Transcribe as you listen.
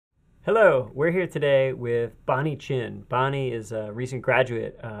Hello, we're here today with Bonnie Chin. Bonnie is a recent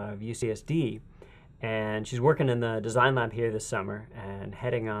graduate of UCSD, and she's working in the design lab here this summer and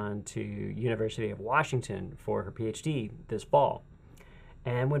heading on to University of Washington for her PhD this fall.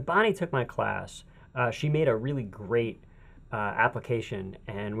 And when Bonnie took my class, she made a really great application,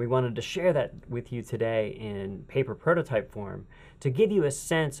 and we wanted to share that with you today in paper prototype form to give you a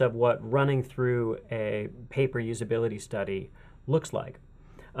sense of what running through a paper usability study looks like.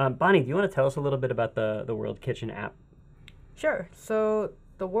 Bonnie, do you want to tell us a little bit about the World Kitchen app? Sure. So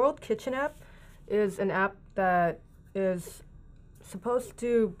the World Kitchen app is an app that is supposed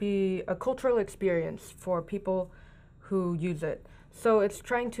to be a cultural experience for people who use it. So it's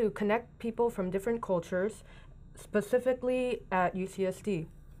trying to connect people from different cultures, specifically at UCSD.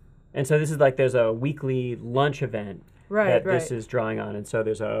 And so this is like there's a weekly lunch event Right, that this right. is drawing on. And so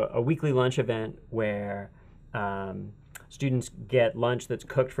there's a weekly lunch event where students get lunch that's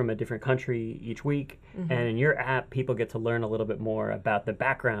cooked from a different country each week. And in your app, people get to learn a little bit more about the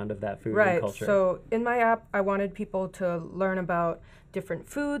background of that food and Right. culture. So in my app, I wanted people to learn about different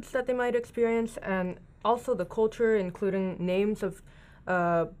foods that they might experience and also the culture, including names of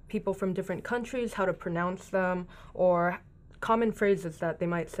people from different countries, how to pronounce them, or common phrases that they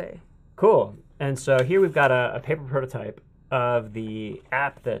might say. Cool. And so here we've got a paper prototype of the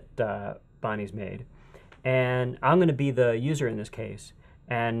app that Bonnie's made. And I'm going to be the user in this case.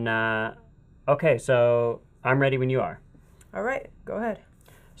 And okay, so I'm ready when you are. All right, go ahead.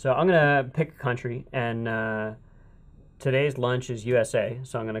 So I'm going to pick a country, and today's lunch is USA,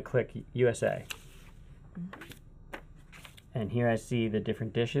 so I'm going to click USA. And here I see the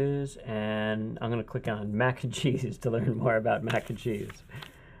different dishes, and I'm going to click on mac and cheese to learn more about mac and cheese.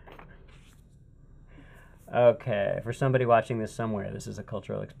 Okay, for somebody watching this somewhere, this is a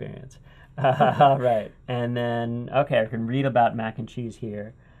cultural experience. All right, and then, okay, I can read about mac and cheese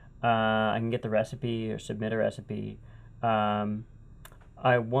here. I can get the recipe or submit a recipe.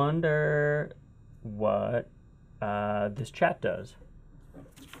 I wonder what this chat does.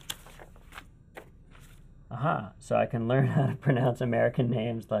 Aha, so I can learn how to pronounce American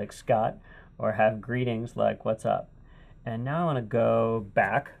names like Scott or have greetings like what's up. And now I want to go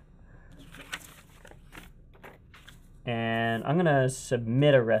back. And I'm going to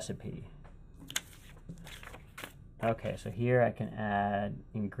submit a recipe. Okay, so here I can add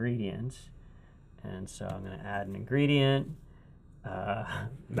ingredients. And so I'm going to add an ingredient,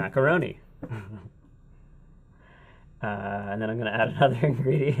 macaroni. And then I'm going to add another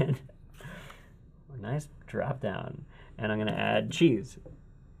ingredient. Nice drop down. And I'm going to add cheese.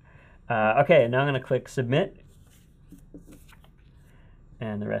 Okay, now I'm going to click submit.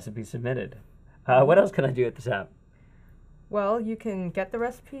 And the recipe's submitted. What else can I do with this app? Well, you can get the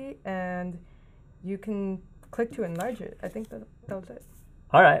recipe and you can click to enlarge it. I think that was it.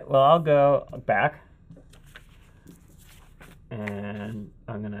 All right, well, I'll go back. And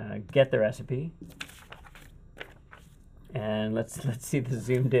I'm going to get the recipe. And let's see the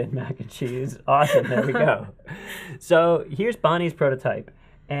zoomed in mac and cheese. Awesome, there we go. So here's Bonnie's prototype.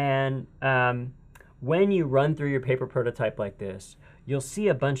 And when you run through your paper prototype like this, you'll see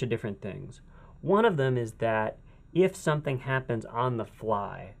a bunch of different things. One of them is that if something happens on the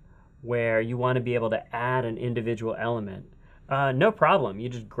fly where you want to be able to add an individual element, no problem. You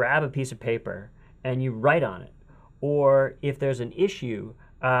just grab a piece of paper and you write on it. Or if there's an issue,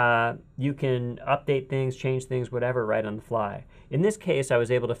 you can update things, change things, whatever, right on the fly. In this case, I was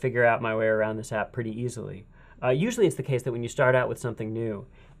able to figure out my way around this app pretty easily. Usually it's the case that when you start out with something new,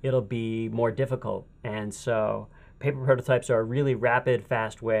 it'll be more difficult. And so paper prototypes are a really rapid,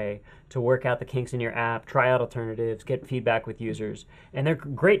 fast way to work out the kinks in your app, try out alternatives, get feedback with users. And they're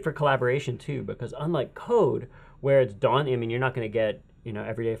great for collaboration too, because unlike code, where it's daunting, I mean, you're not going to get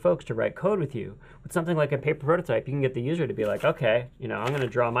everyday folks to write code with you. With something like a paper prototype, you can get the user to be like, okay, I'm going to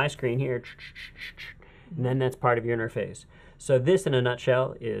draw my screen here, and then that's part of your interface. So this, in a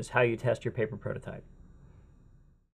nutshell, is how you test your paper prototype.